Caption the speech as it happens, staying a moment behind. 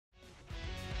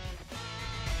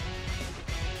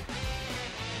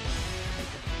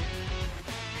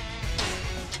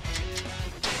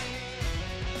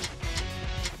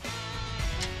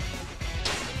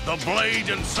The blade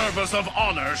in service of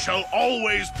honor shall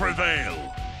always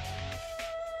prevail.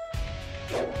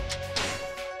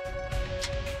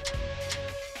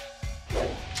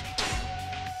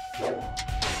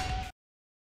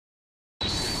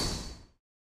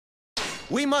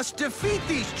 We must defeat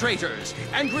these traitors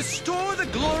and restore the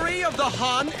glory of the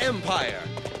Han Empire.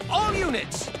 All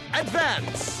units,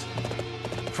 advance!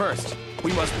 First,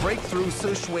 we must break through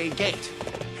Sishui Gate.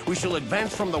 We shall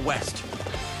advance from the west.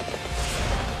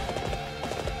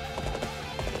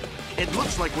 It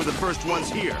looks like we're the first ones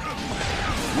here.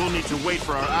 We'll need to wait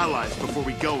for our allies before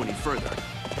we go any further.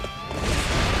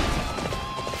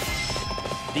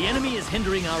 The enemy is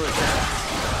hindering our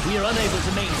advance. We are unable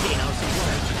to maintain our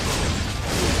supply.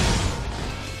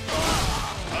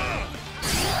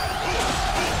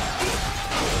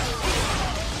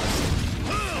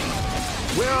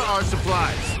 Where are our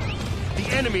supplies? The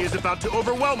enemy is about to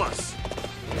overwhelm us.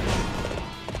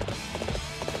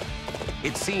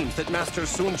 It seems that Master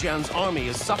Sun Jian's army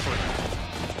is suffering.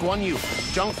 Guan Yu,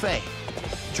 Zhang Fei,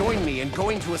 join me in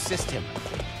going to assist him.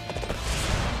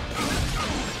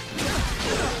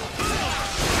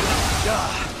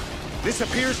 This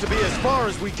appears to be as far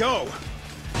as we go.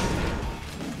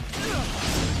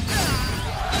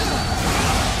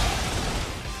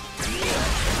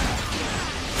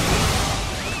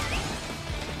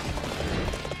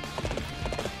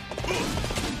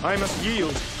 I must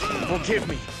yield. Forgive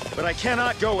me, but I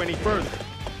cannot go any further.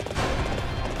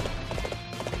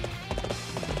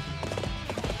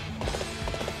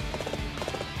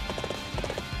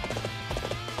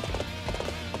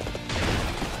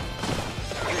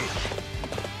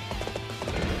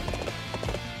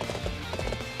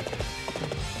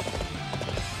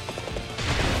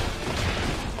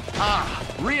 Ah,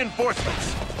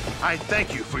 reinforcements. I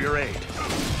thank you for your aid.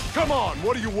 Come on,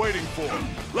 what are you waiting for?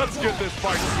 Let's get this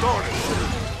fight started.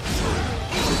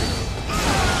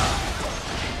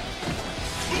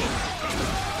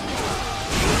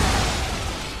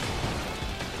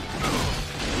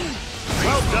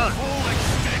 Well done.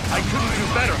 I couldn't do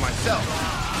better myself.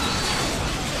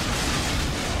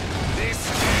 This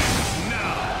ends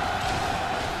now.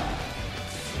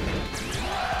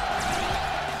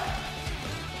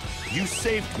 You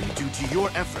saved me due to your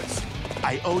efforts.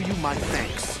 I owe you my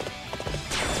thanks.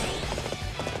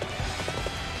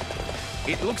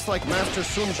 It looks like Master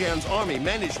Sun Jian's army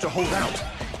managed to hold out.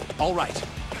 All right,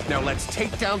 now let's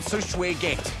take down Sishui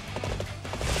Gate.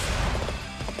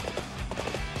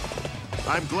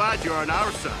 I'm glad you're on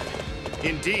our side.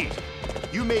 Indeed,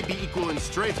 you may be equal in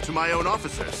strength to my own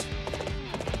officers.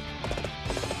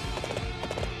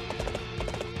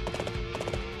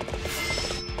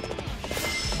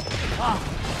 Ah,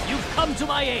 you've come to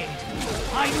my aid.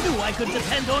 I knew I could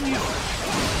depend on you.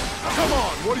 Come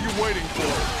on, what are you waiting for?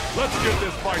 Let's get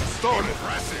this fight started.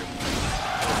 Impressive.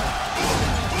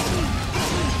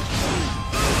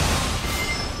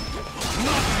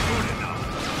 Not good enough.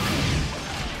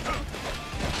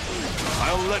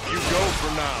 I'll let you go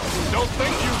for now. Don't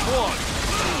think you've won.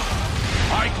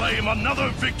 I claim another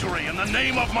victory in the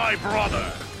name of my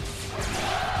brother.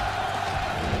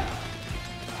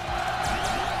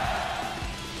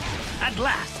 At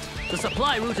last, the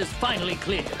supply route is finally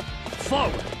clear.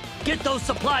 Forward! Get those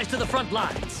supplies to the front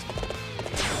lines!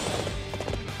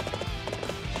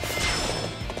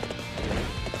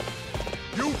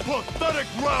 You pathetic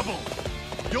rabble!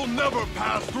 You'll never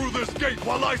pass through this gate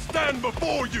while I stand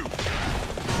before you!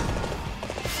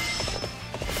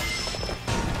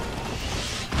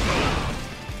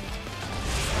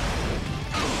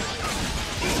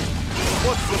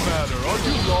 What's the matter? Are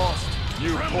you lost?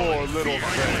 You poor little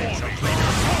thing.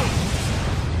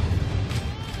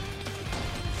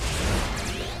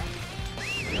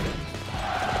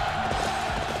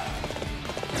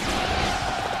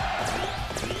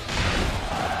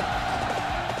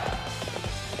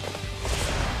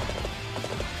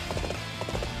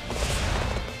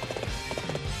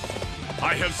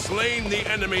 I have slain the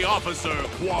enemy officer,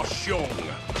 Xiong.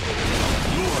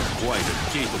 You are quite a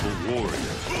capable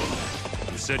warrior.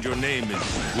 You said your name is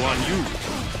Guan Yu.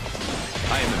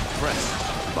 I am impressed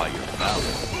by your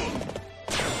valor.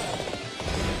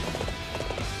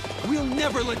 We'll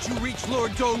never let you reach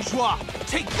Lord Dongzhuo.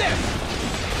 Take this!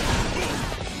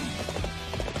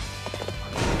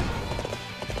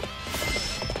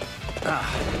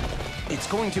 It's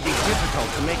going to be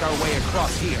difficult to make our way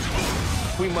across here.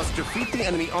 We must defeat the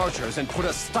enemy archers and put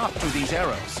a stop to these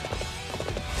arrows.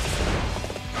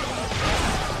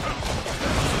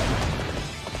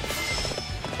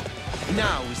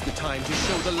 Now is the time to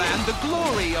show the land the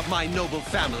glory of my noble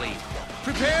family.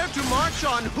 Prepare to march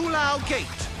on Hulao Gate.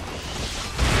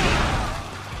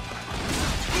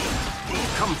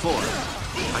 Come forth.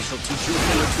 I shall teach you a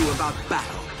thing or two about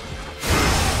battle.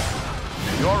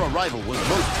 Your arrival was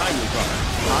most timely, brother.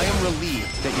 I am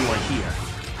relieved that you are here.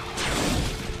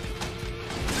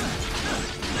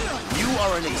 You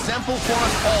are an example for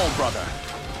us all, brother.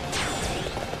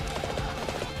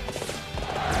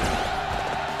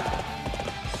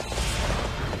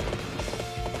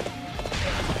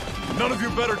 None of you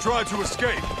better try to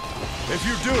escape. If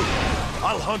you do,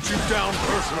 I'll hunt you down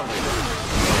personally.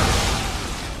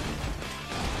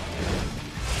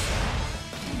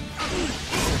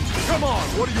 Come on,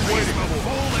 what are you waiting for?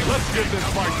 Let's get this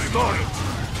fight started.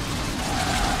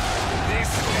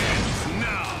 This ends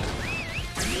now.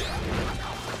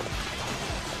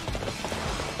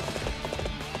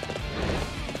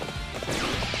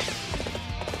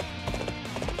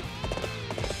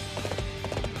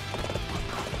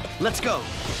 Let's go.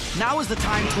 Now is the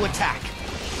time to attack.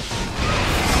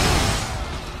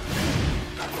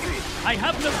 I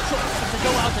have no choice but to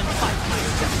go out and fight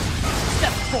myself.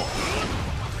 Step forward.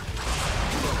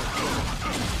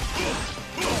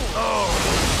 Oh,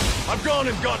 I've gone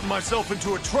and gotten myself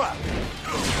into a trap.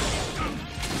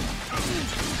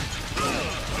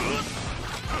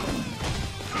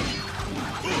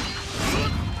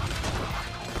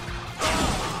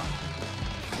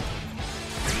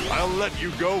 I'll let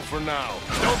you go for now.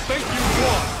 Don't think you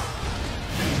won.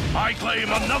 I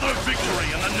claim another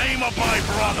victory in the name of my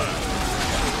brother.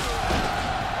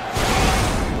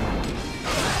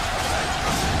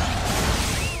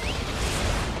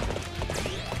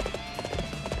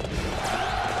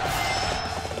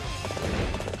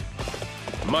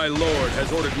 My lord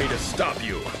has ordered me to stop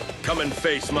you. Come and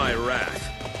face my wrath.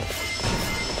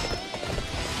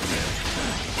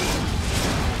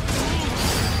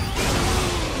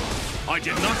 I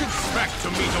did not expect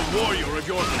to meet a warrior of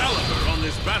your caliber on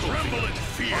this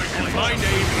battlefield. My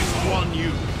name is Guan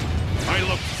Yu. I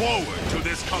look forward to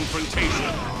this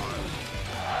confrontation.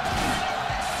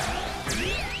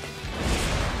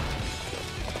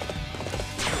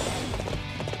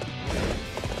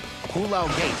 Hulao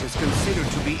Gate is considered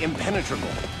to be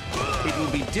impenetrable. It will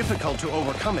be difficult to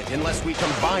overcome it unless we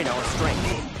combine our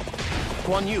strength.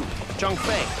 Guan Yu, Zhang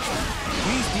Fei,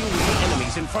 please deal with the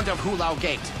enemies in front of Hulao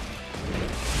Gate.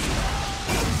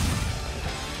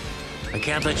 I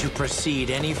can't let you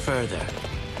proceed any further.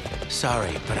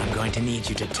 Sorry, but I'm going to need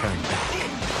you to turn back.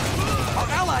 Our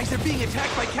allies are being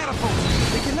attacked by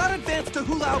catapults. They cannot advance to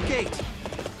Hulao Gate.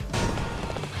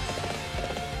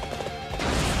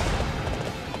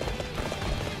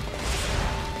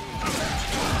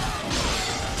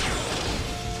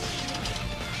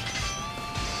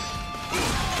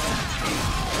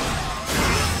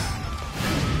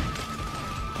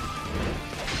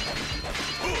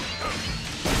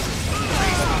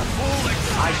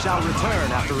 I shall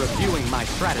return after reviewing my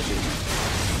strategy.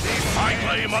 I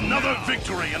claim another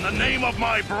victory in the name of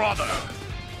my brother.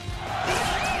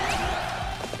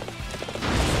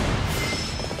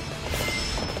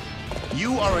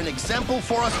 You are an example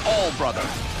for us all, brother.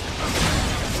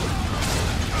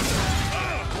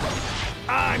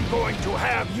 I'm going to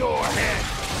have your head.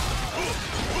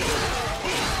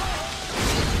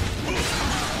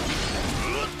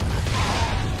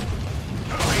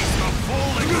 Face the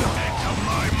full extent of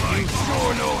my might. You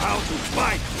sure know how to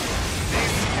fight.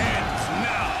 This ends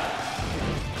now.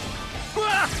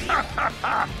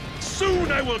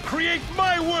 Soon I will create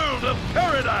my world of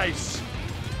paradise.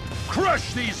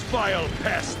 Crush these vile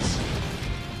pests.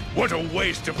 What a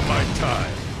waste of my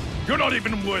time. You're not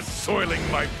even worth soiling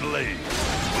my blade.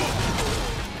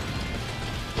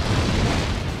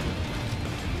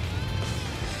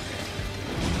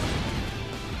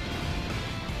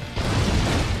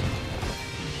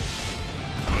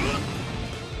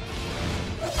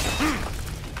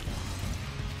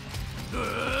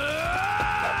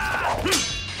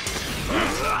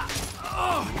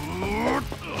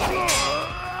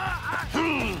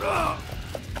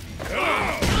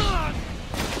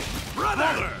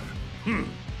 Brother!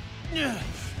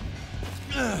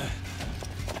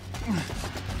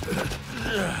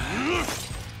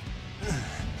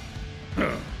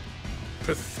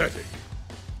 Pathetic.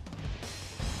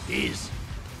 He's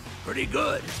pretty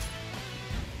good.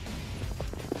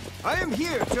 I am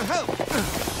here to help!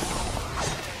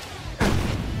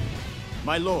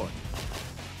 My lord,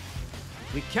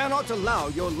 we cannot allow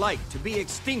your light to be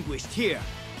extinguished here.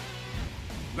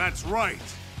 That's right.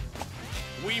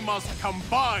 We must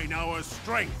combine our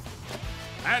strength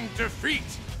and defeat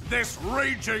this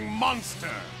raging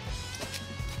monster.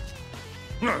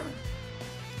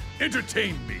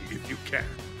 Entertain me if you can.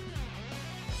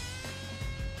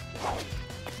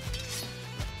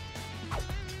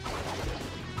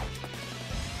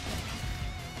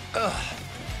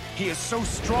 He is so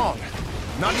strong.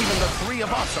 Not even the three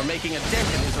of us are making a dent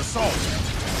in his assault.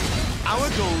 Our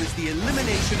goal is the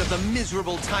elimination of the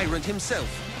miserable tyrant himself.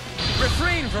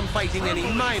 Refrain from fighting any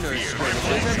minor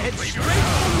skirmishes and head straight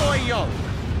for Loi Young.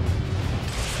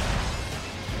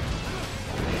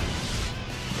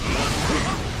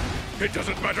 It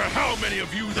doesn't matter how many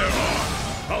of you there are.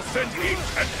 I'll send each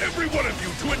and every one of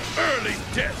you to an early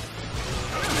death.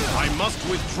 I must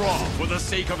withdraw for the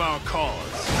sake of our cause.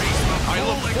 I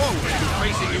look forward to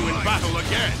facing you in battle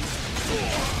again.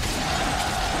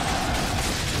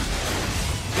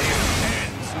 This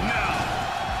ends now.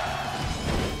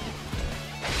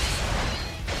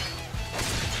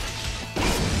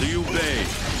 Liu Bei,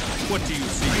 what do you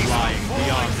see lying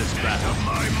beyond this battle?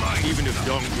 Even if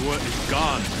Donghua is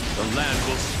gone, the land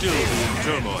will still be in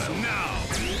turmoil.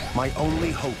 My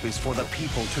only hope is for the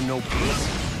people to know peace.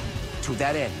 To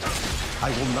that end, I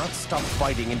will not stop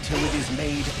fighting until it is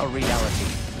made a reality.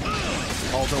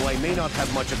 Although I may not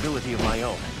have much ability of my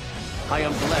own, I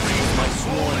am blessed with my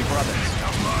sworn brothers.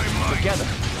 Together,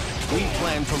 we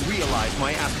plan to realize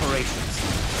my aspirations.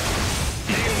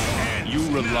 You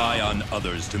rely on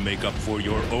others to make up for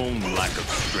your own lack of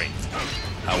strength.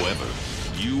 However,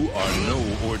 you are no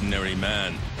ordinary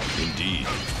man. Indeed,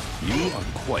 you are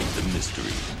quite the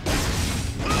mystery.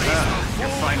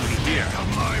 You're finally here.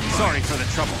 Sorry for the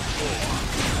trouble.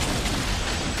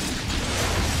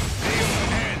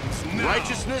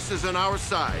 Righteousness is on our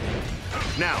side.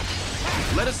 Now,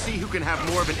 let us see who can have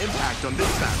more of an impact on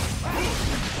this battle.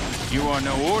 You are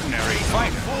no ordinary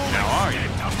fighter, now are you?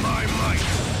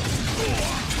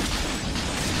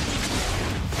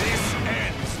 This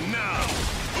ends now.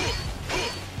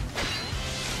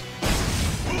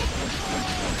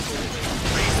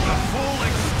 Face the full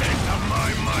extent of my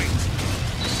might.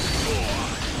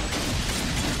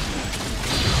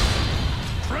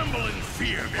 Tremble in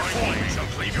fear before you shall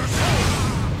cleave your soul.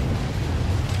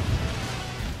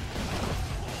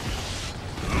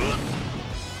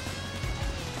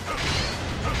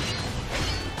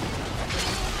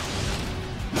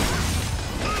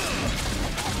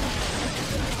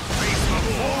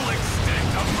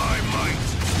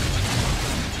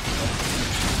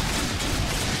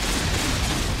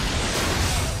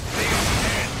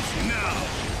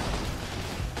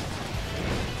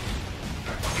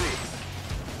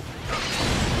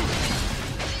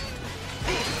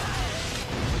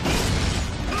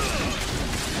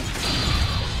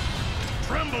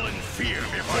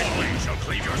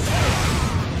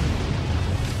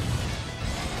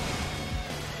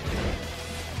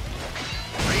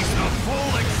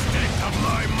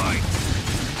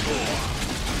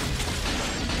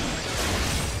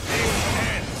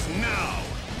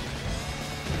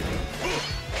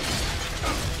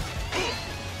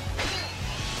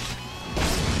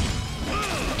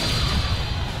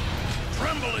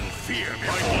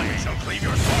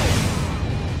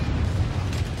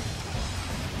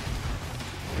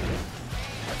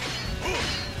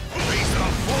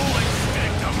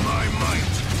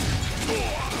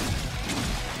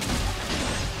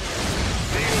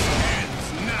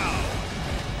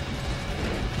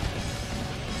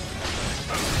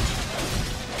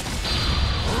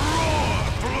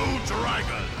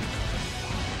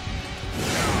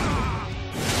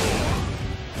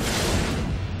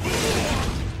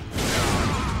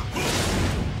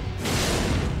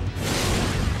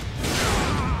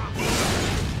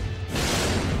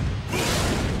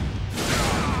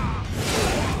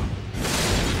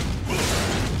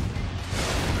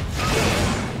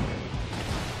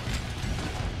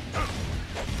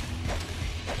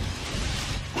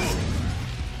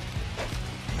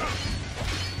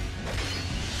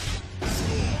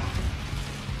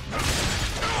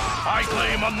 I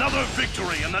claim another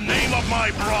victory in the name of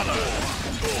my brother!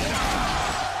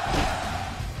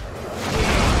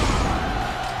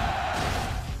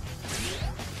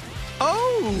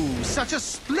 Oh, such a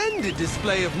splendid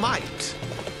display of might!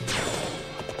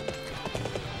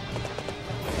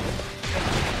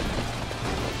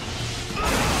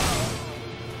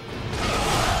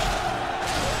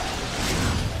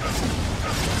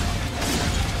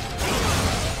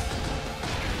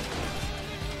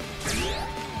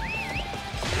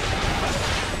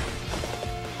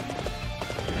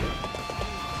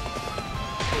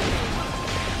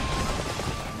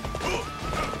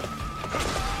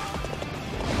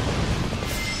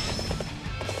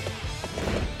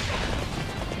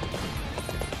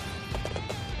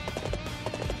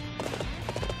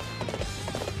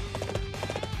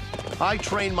 I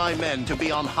train my men to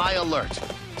be on high alert.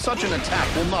 Such an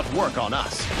attack will not work on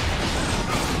us.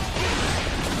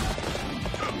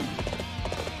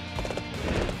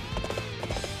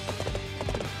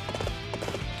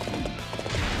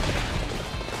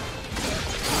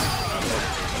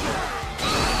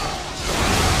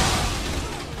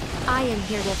 I'm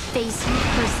here to face you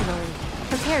personally.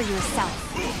 Prepare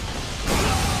yourself.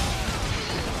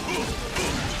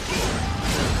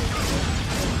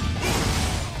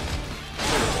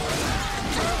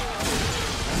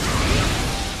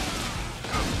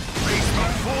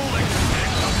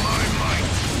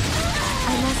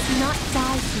 I must not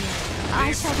die here.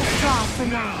 I shall withdraw for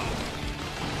now.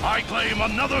 I claim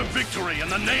another victory in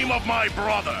the name of my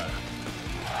brother.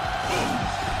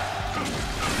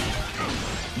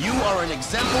 You are an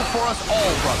example for us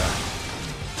all, brother.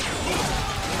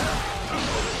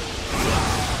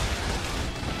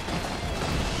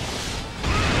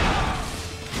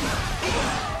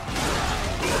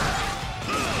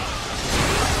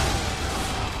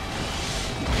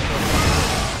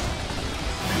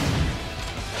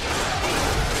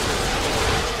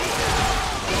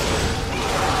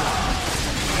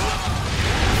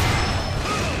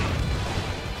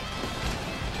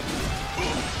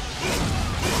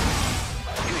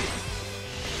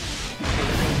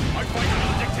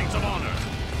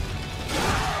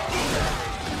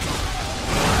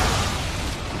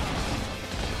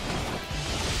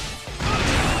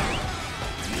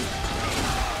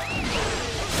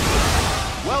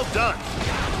 Well done.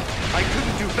 I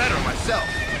couldn't do better myself.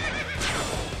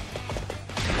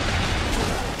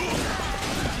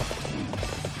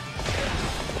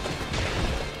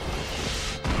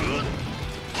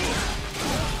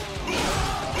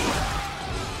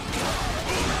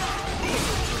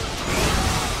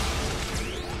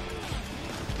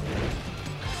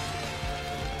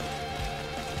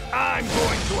 I'm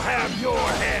going to have your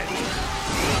head.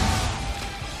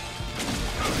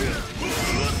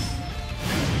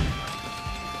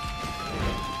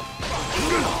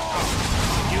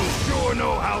 You sure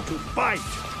know how to fight.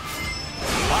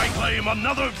 I claim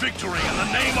another victory in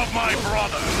the name of my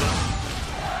brother.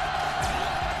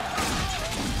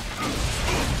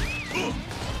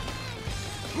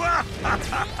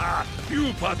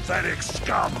 You pathetic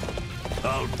scum!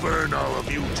 I'll burn all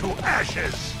of you to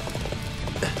ashes!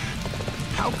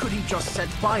 How could he just set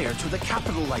fire to the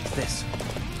capital like this?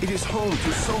 It is home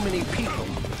to so many people.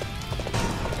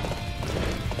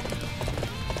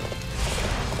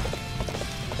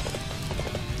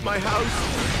 My house,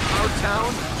 our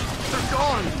town, they're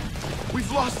gone.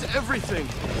 We've lost everything.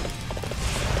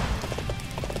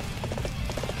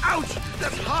 Ouch!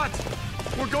 That's hot!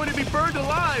 We're going to be burned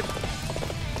alive!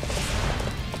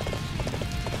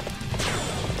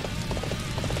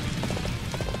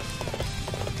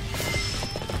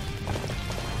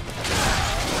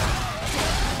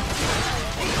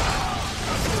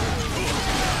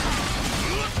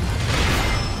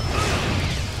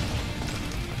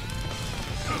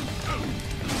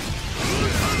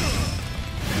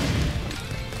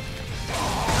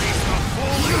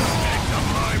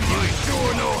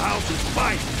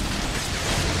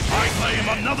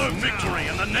 Another victory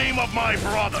in the name of my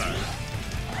brother!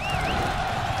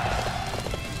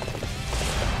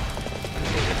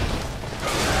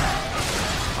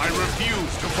 I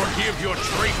refuse to forgive your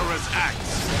traitorous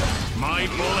acts. My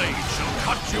blade shall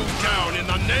cut you down in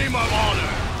the name of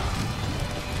honor!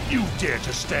 You dare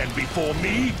to stand before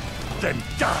me? Then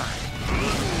die!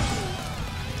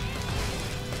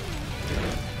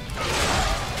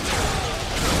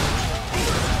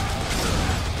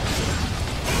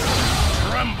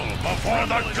 For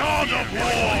the god of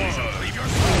war!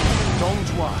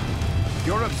 Dongzhuo,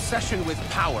 your obsession with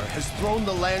power has thrown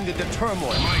the land into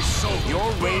turmoil. My soul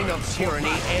Your reign of tyranny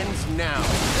ends now.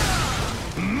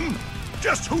 Hmm?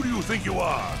 Just who do you think you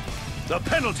are? The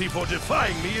penalty for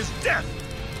defying me is death!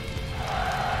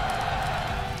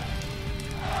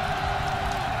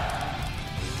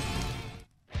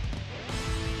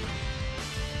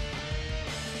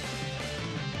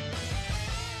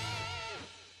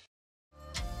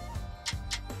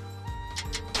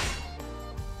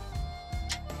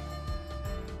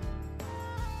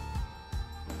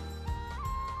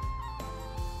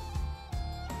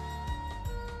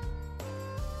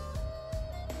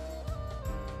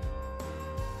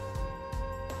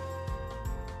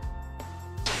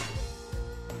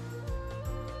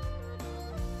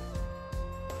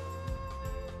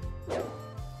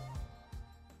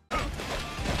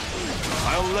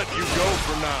 I'll let you go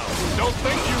for now. Don't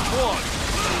think you've won.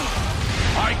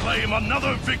 I claim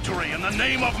another victory in the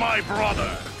name of my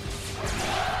brother.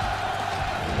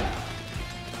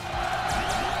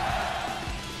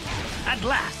 At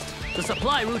last, the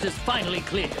supply route is finally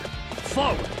clear.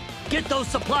 Forward! Get those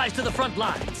supplies to the front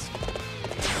lines!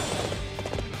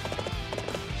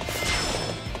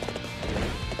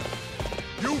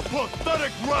 You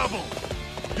pathetic rabble!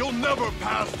 You'll never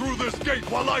pass through this gate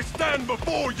while I stand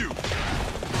before you!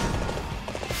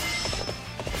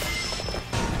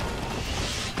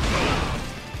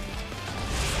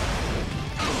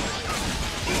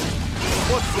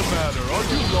 What's the matter? Are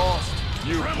you lost?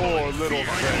 You poor little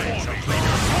thing.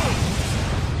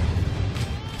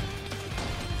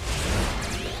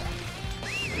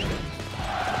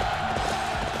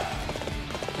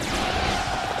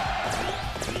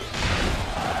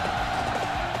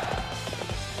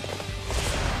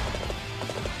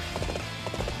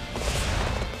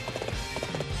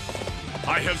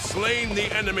 I have slain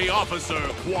the enemy officer,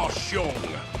 Xiong.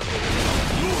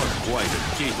 You are quite a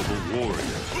capable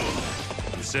warrior.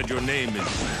 You said your name is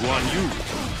Guan.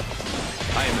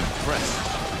 I am impressed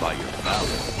by your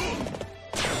valor.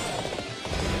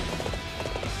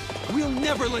 We'll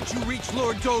never let you reach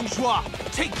Lord Dongzhuo.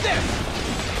 Take this!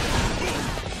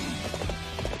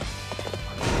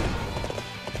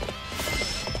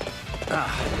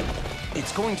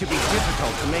 It's going to be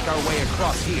difficult to make our way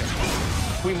across here.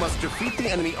 We must defeat the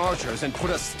enemy archers and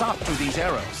put a stop to these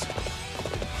arrows.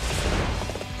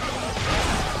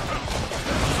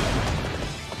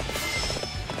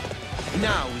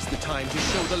 Now is the time to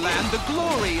show the land the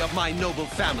glory of my noble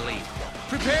family.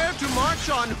 Prepare to march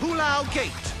on Hulao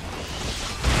Gate.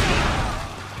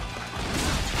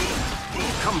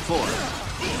 Come forth.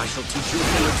 I shall teach you a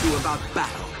thing or two about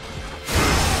battle.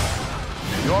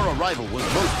 Your arrival was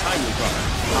most timely, brother.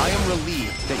 I am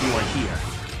relieved that you are here.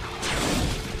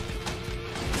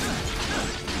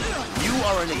 You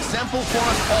are an example for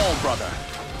us all, brother.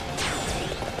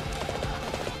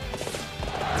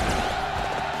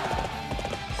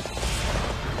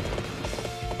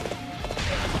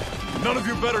 None of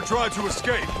you better try to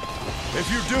escape. If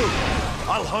you do,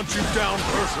 I'll hunt you down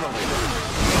personally.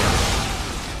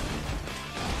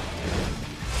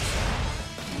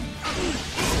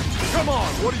 Come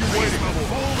on, what are you waiting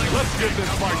for? Let's get this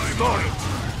fight started.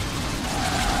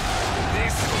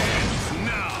 This ends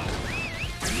now.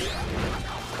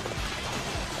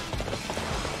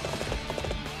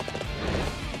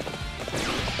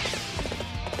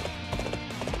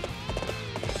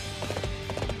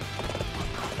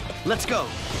 Let's go.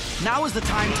 Now is the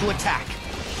time to attack.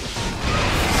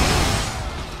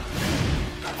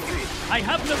 I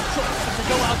have no choice but to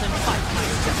go out and fight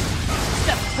myself.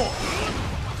 Step forward.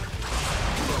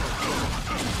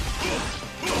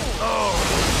 Oh,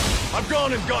 I've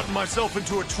gone and gotten myself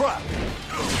into a trap.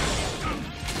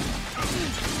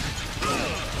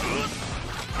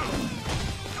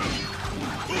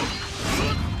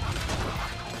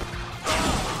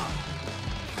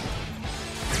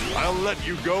 I'll let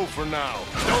you go for now.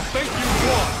 Don't think you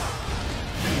won.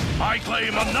 I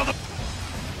claim another.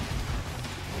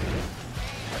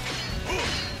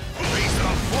 Face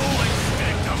the full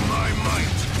extent of my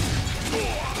might.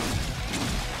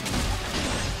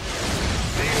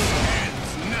 This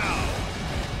ends now.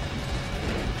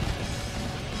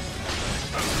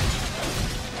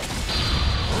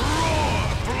 Roar,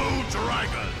 Blue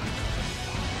Dragon.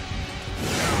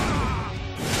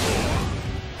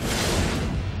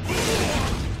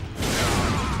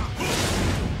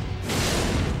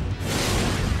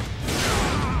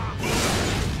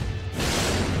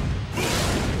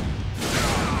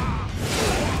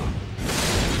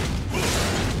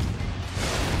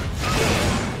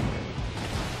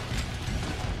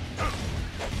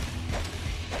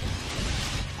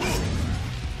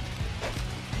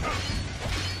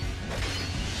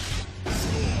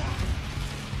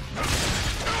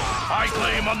 I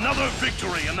claim another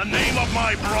victory in the name of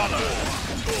my brother.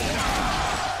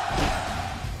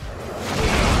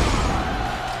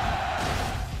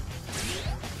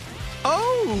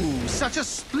 Oh, such a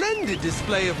splendid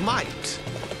display of might.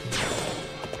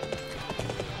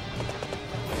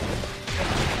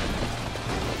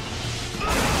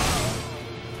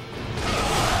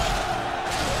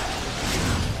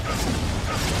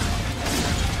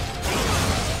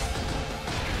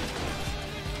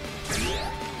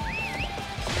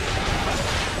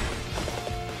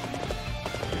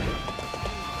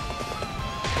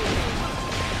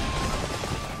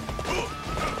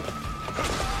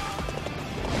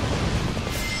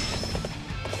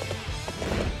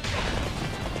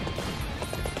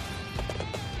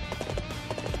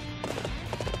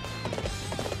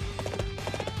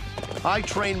 I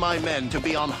train my men to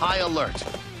be on high alert.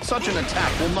 Such an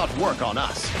attack will not work on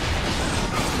us.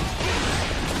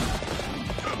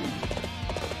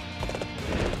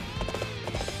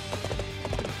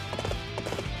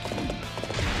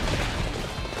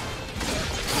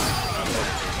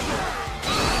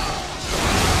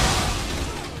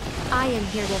 I am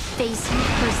here to face you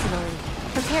personally.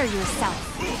 Prepare yourself.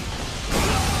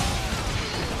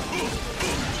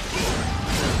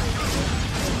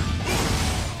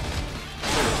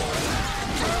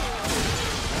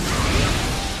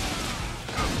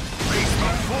 Face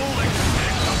the full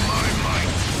extent of my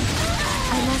might.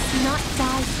 not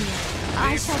die here.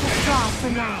 I shall withdraw for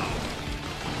now.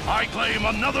 I claim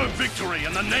another victory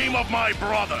in the name of my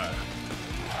brother.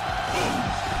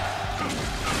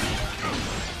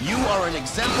 You are an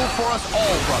example for us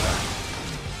all, brother.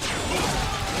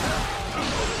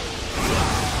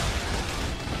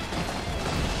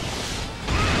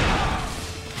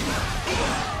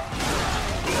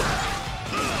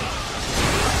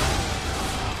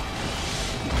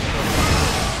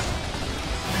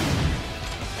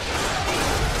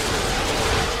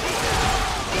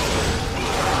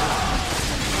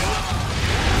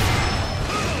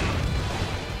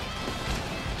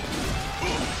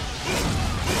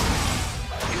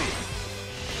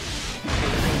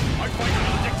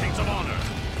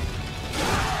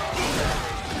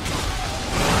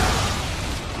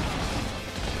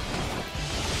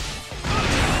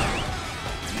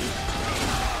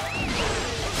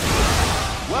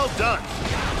 Well done!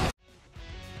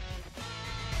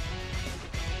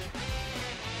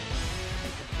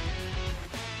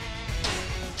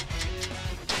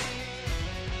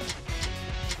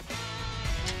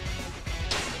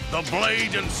 The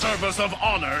blade in service of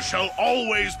honor shall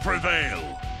always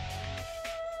prevail.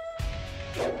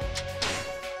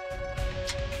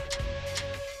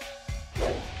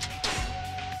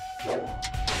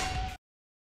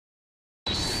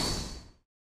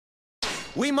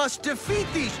 We must defeat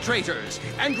these traitors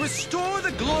and restore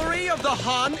the glory of the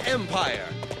Han Empire.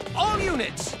 All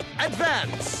units,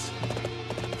 advance!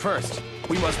 First,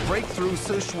 we must break through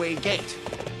Sushui Gate.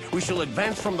 We shall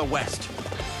advance from the west.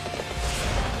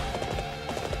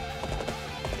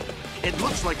 It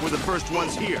looks like we're the first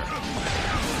ones here.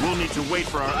 We'll need to wait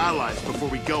for our allies before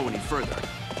we go any further.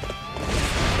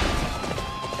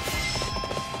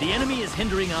 The enemy is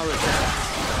hindering our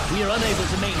advance. We are unable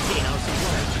to maintain our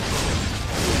supply.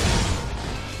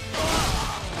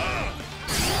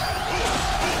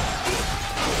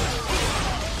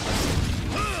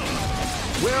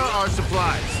 Where are our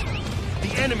supplies?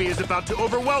 The enemy is about to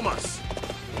overwhelm us.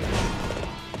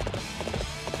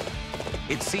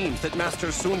 It seems that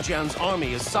Master Sun Jian's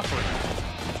army is suffering.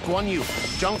 Guan Yu,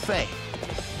 Zhang Fei,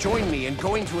 join me in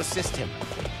going to assist him.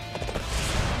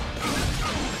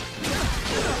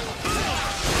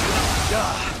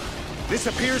 This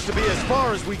appears to be as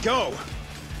far as we go.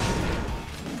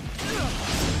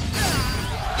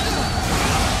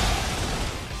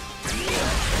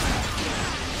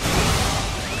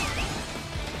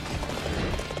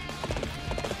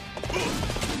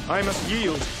 I must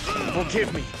yield.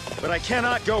 Forgive me, but I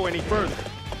cannot go any further.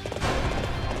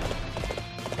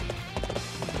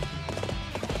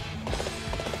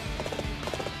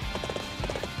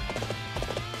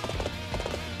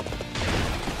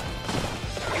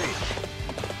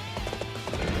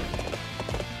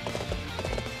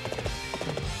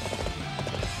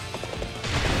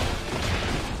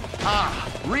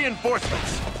 Ah,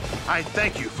 reinforcements. I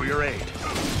thank you for your aid.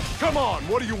 Come on,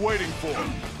 what are you waiting for?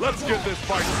 Let's get this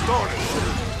fight started.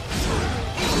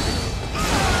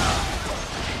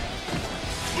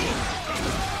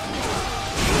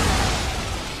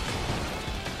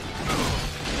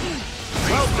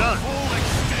 Well done.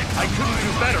 I couldn't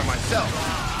do better myself.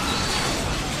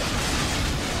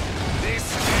 This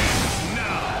ends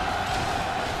now.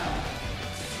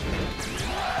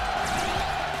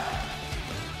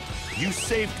 You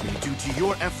saved me due to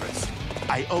your efforts.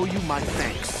 I owe you my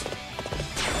thanks.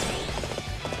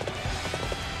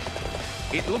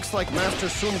 It looks like Master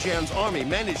Sun Jian's army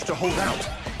managed to hold out.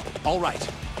 All right,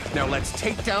 now let's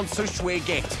take down Sushui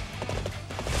Gate.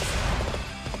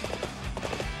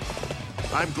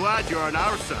 I'm glad you're on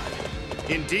our side.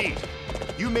 Indeed,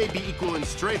 you may be equal in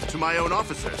strength to my own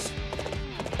officers.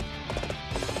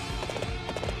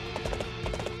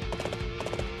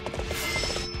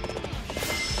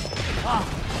 Ah,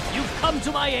 you've come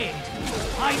to my aid.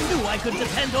 I knew I could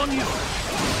depend on you.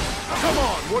 Come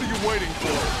on, what are you waiting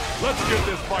for? Let's get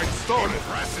this fight started.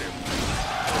 Impressive.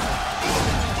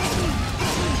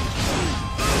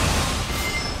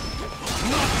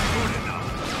 Not good enough.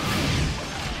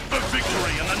 The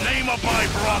victory in the name of my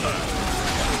brother.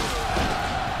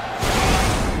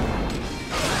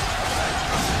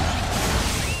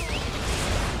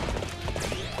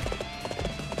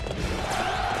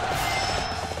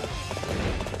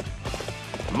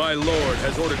 My lord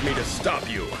has ordered me to stop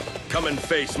you. Come and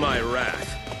face my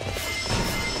wrath.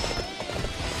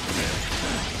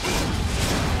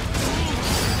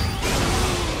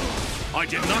 I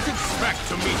did not expect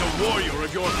to meet a warrior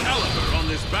of your caliber on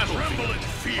this battlefield.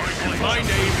 My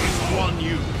name is Guan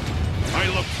Yu. I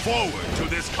look forward to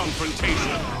this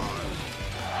confrontation.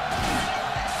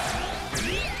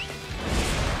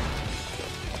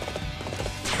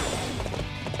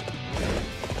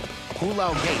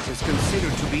 Hulao Gate is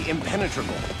considered to be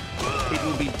impenetrable. It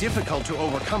will be difficult to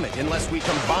overcome it unless we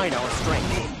combine our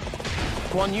strength.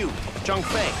 Guan Yu, Zhang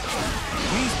Fei,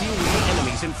 please deal with the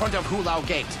enemies in front of Hulao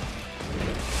Gate.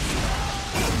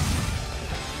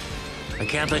 I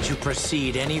can't let you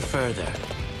proceed any further.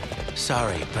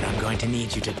 Sorry, but I'm going to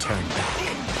need you to turn back.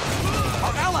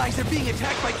 Our allies are being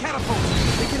attacked by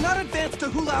catapults. They cannot advance to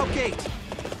Hulao Gate.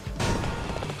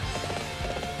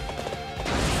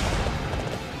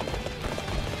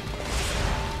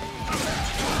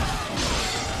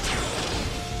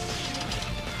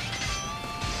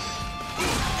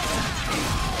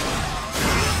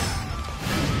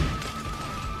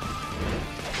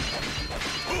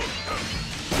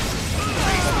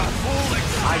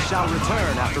 I shall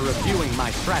return after reviewing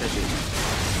my strategy.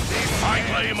 I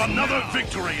claim another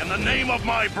victory in the name of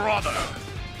my brother!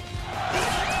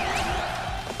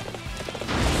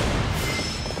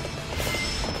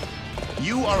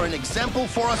 You are an example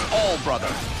for us all,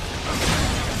 brother.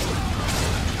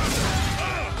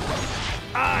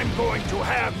 I'm going to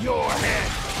have your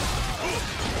head!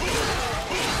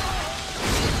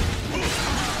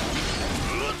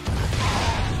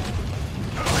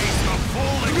 Face the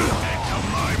full extent of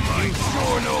my might! You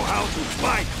sure know how to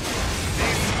fight!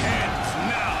 This ends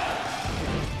now!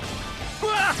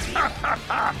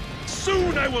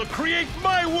 Soon I will create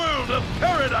my world of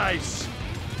paradise!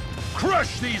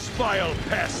 Crush these vile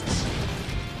pests!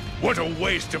 What a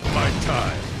waste of my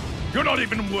time! You're not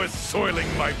even worth soiling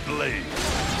my blade!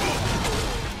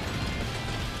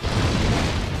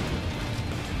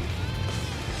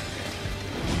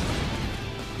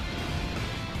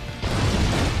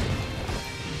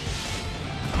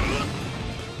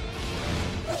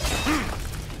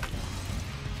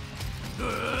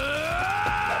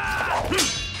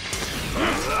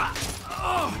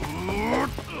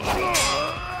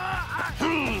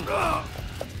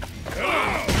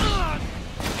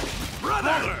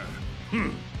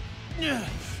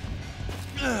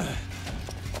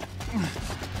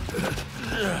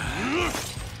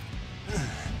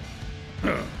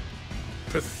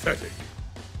 Pathetic.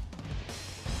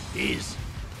 He's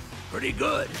pretty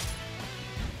good.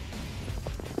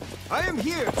 I am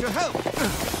here to help!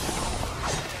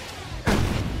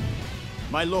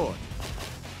 My lord,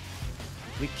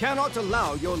 we cannot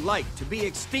allow your light to be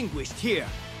extinguished here.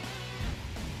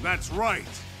 That's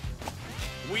right.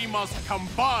 We must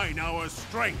combine our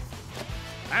strength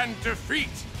and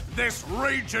defeat this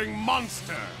raging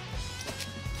monster.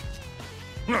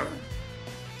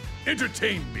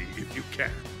 Entertain me if you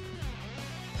can.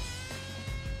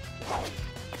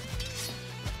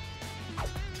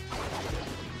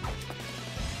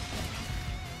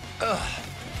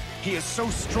 He is so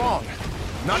strong.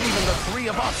 Not even the three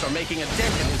of us are making a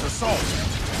dent in his assault.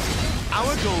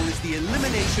 Our goal is the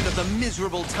elimination of the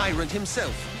miserable tyrant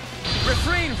himself.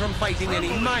 Refrain from fighting any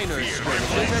minor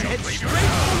skirmishes and head straight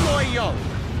for Loyang.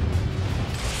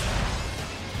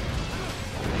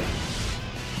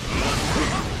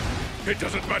 It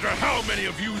doesn't matter how many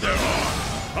of you there are.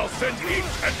 I'll send each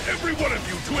and every one of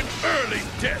you to an early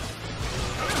death.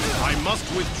 I must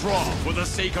withdraw for the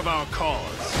sake of our cause.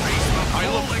 I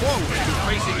look forward to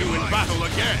facing you in battle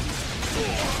again.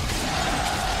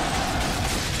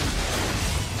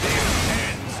 This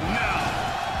ends now.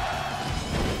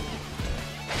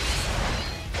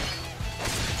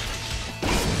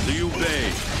 Liu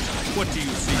Bei, what do you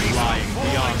see lying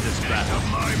beyond this battle?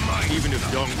 Even if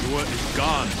Dongguo is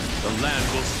gone, the land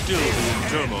will still be in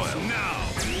turmoil.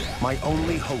 My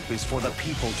only hope is for the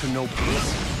people to know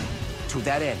peace. To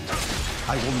that end,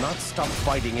 I will not stop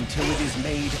fighting until it is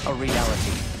made a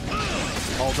reality.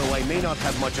 Although I may not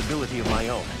have much ability of my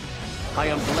own, I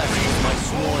am blessed with my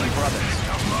sworn brothers.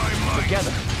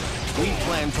 Together, we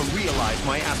plan to realize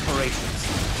my aspirations.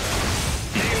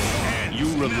 You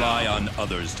rely on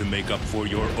others to make up for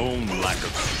your own lack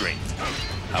of strength.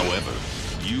 However,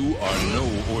 you are no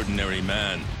ordinary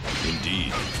man.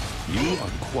 Indeed, you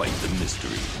are quite the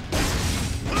mystery.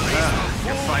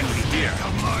 You're finally here.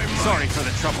 Sorry for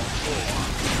the trouble.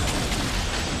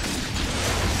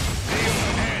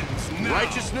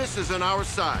 Righteousness is on our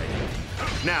side.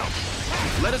 Now,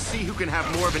 let us see who can have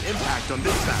more of an impact on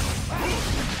this battle.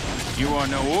 You are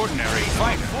no ordinary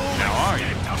fighter, now are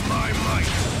you?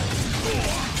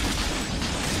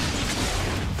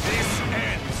 This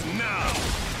ends now.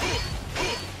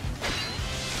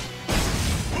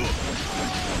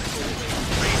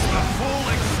 Face the full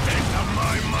extent of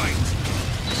my might.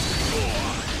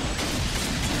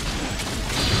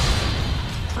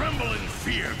 Tremble in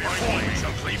fear before you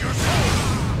shall cleave your soul.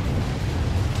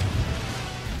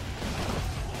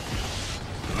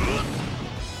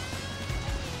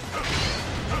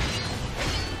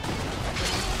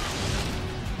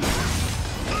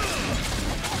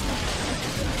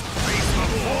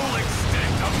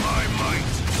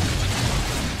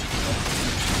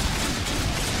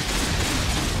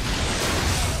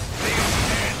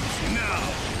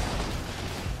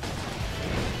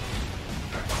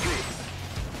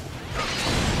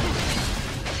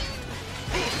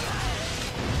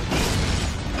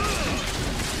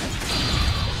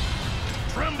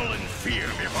 Tremble in fear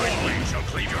before my blade shall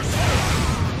cleave your soul!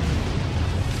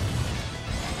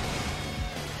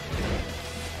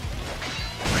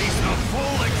 Face the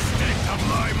full extent of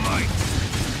my might!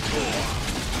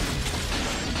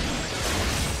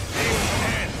 This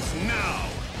ends now!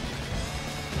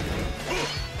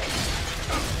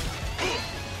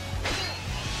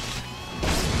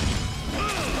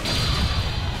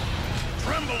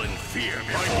 Tremble in fear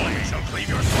before my blade shall cleave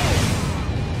your soul!